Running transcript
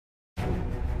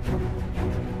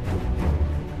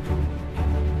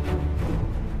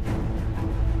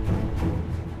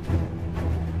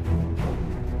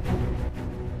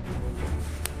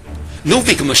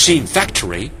Novick Machine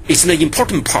Factory is an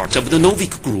important part of the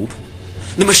Novick Group.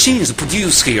 The machines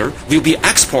produced here will be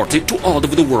exported to all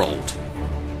over the world.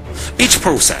 Each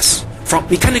process, from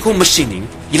mechanical machining,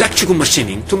 electrical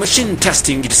machining to machine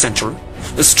testing, etc.,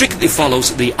 strictly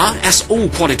follows the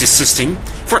ISO quality system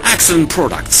for excellent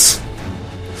products.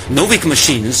 Novick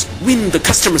machines win the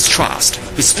customer's trust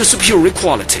with the superior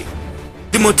quality.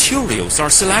 The materials are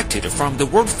selected from the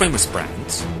world-famous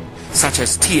brands, such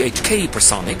as THK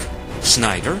Personic,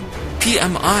 Schneider,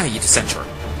 PMI, etc.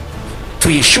 To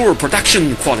ensure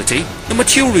production quality, the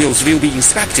materials will be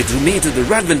inspected to meet the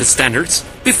relevant standards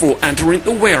before entering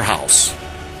the warehouse.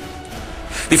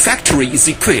 The factory is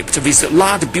equipped with a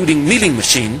large building milling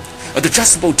machine, an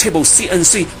adjustable table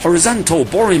CNC horizontal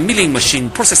boring milling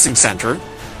machine processing center,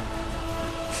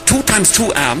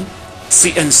 2x2M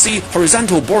CNC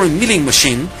horizontal boring milling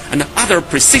machine, and other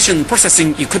precision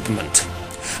processing equipment,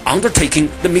 undertaking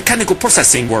the mechanical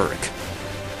processing work.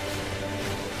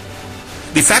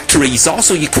 The factory is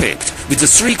also equipped with a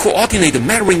 3-coordinate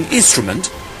measuring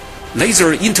instrument,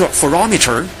 laser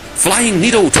interferometer, flying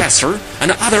needle tester,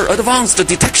 and other advanced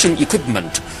detection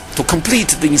equipment to complete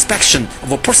the inspection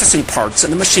of processing parts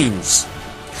and machines,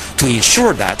 to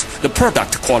ensure that the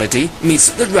product quality meets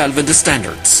the relevant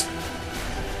standards.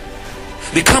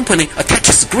 The company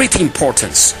attaches great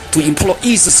importance to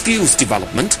employees' skills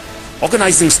development,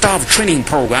 organizing staff training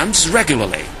programs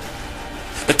regularly.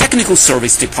 The Technical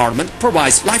Service Department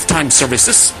provides lifetime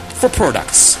services for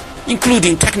products,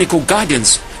 including technical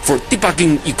guidance for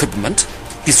debugging equipment,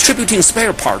 distributing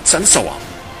spare parts, and so on.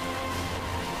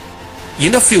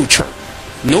 In the future,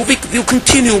 Novick will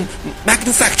continue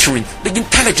manufacturing the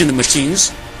intelligent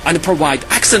machines and provide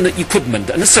excellent equipment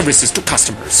and services to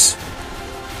customers.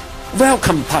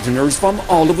 Welcome partners from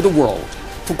all over the world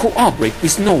to cooperate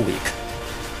with Novick,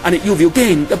 and you will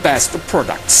gain the best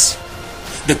products,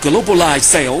 the globalized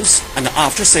sales and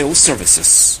after-sales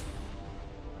services.